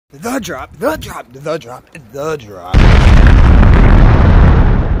The drop. Did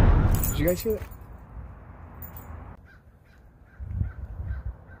you guys hear that?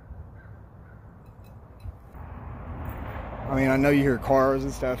 I mean, I know you hear cars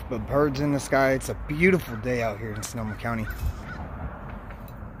and stuff, but birds in the sky. It's a beautiful day out here in Sonoma County.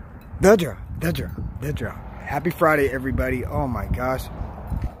 The drop. Happy Friday, everybody. Oh my gosh.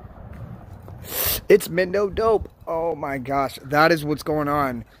 It's Mendo Dope. Oh my gosh. That is what's going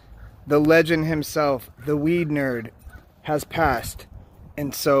on. The legend himself, the weed nerd, has passed.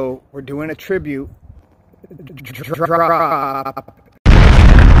 And so we're doing a tribute. The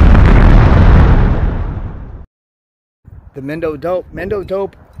Mendo Dope. Mendo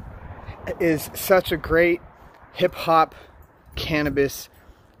Dope is such a great hip-hop, cannabis,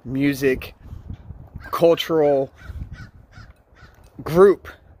 music, cultural group.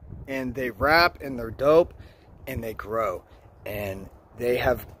 And they rap and they're dope and they grow. And they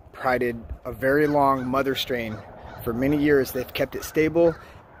have prided a very long mother strain for many years. They've kept it stable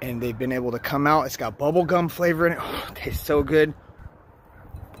and they've been able to come out. It's got bubblegum flavor in it. Oh, it tastes so good.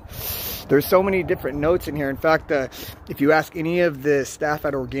 There's so many different notes in here. In fact, if you ask any of the staff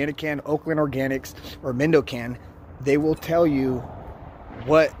at Organic Can, Oakland Organics, or Mendo Can, they will tell you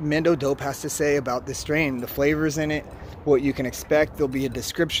what Mendo Dope has to say about this strain, the flavors in it, what you can expect. There'll be a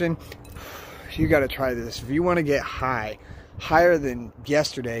description. You got to try this. If you want to get high, higher than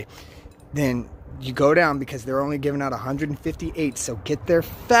yesterday, then you go down, because they're only giving out 158. So get there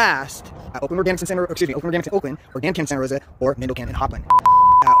fast at Oakland Organics in Oakland Organics in Oakland, Organic Can in Santa Rosa, or Mendo Can in Hopland.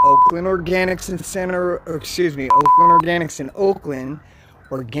 At Oakland Organics in Oakland Organics in Oakland,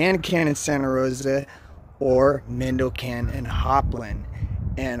 Organic Can in Santa Rosa, or Mendo Can in Hopland.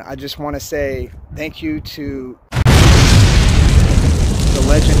 And I just want to say thank you to the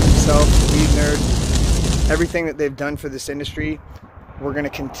legend himself, the weed nerd, everything that they've done for this industry. We're going to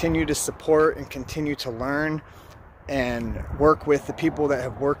continue to support and continue to learn and work with the people that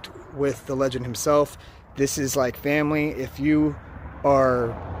have worked with the legend himself. This is like family. If you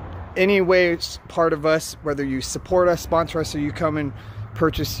are any way part of us, whether you support us, sponsor us, or you come and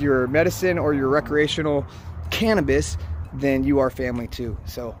purchase your medicine or your recreational cannabis, then you are family too.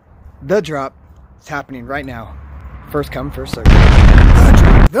 So the drop is happening right now. First come, first serve.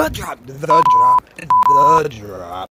 The drop.